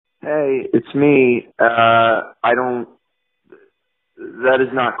Hey, it's me. That is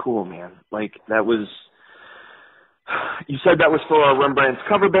not cool, man. Like, that was, you said that was for our Rembrandt's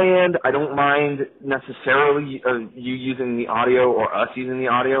cover band. I don't mind necessarily you using the audio or us using the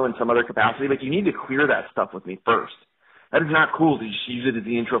audio in some other capacity, but you need to clear that stuff with me first. That is not cool to just use it as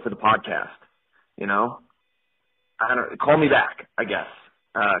the intro for the podcast, you know? Call me back, I guess,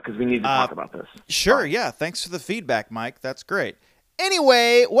 because we need to talk about this. Sure, yeah. Thanks for the feedback, Mike. That's great.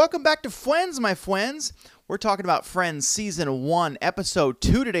 Anyway, welcome back to Fwens, my friends. We're talking about Friends Season 1, Episode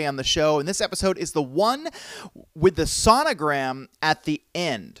 2 today on the show, and this episode is the one with the sonogram at the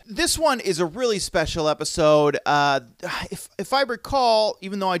end. This one is a really special episode. If I recall,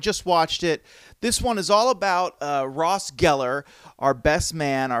 even though I just watched it, this one is all about Ross Geller, our best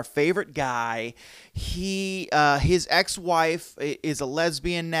man, our favorite guy. His ex-wife is a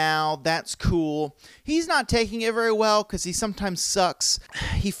lesbian now. That's cool. He's not taking it very well because he sometimes sucks.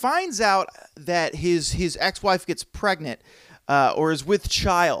 He finds out that his ex-wife gets pregnant or is with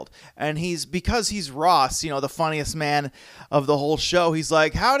child, and because he's Ross, the funniest man of the whole show, he's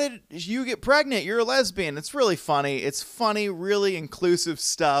like, how did you get pregnant? You're a lesbian. It's really funny. It's funny, really inclusive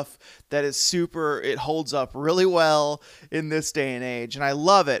stuff that is it holds up really well in this day and age, and I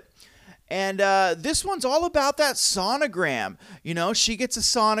love it. And this one's all about that sonogram. She gets a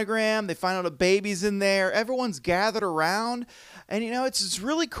sonogram. They find out a baby's in there. Everyone's gathered around. And, it's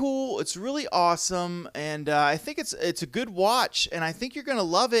really cool. It's really awesome. And I think it's a good watch. And I think you're going to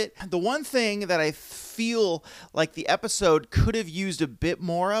love it. The one thing that I feel like the episode could have used a bit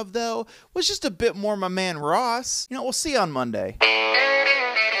more of, though, was just a bit more my man Ross. We'll see you on Monday.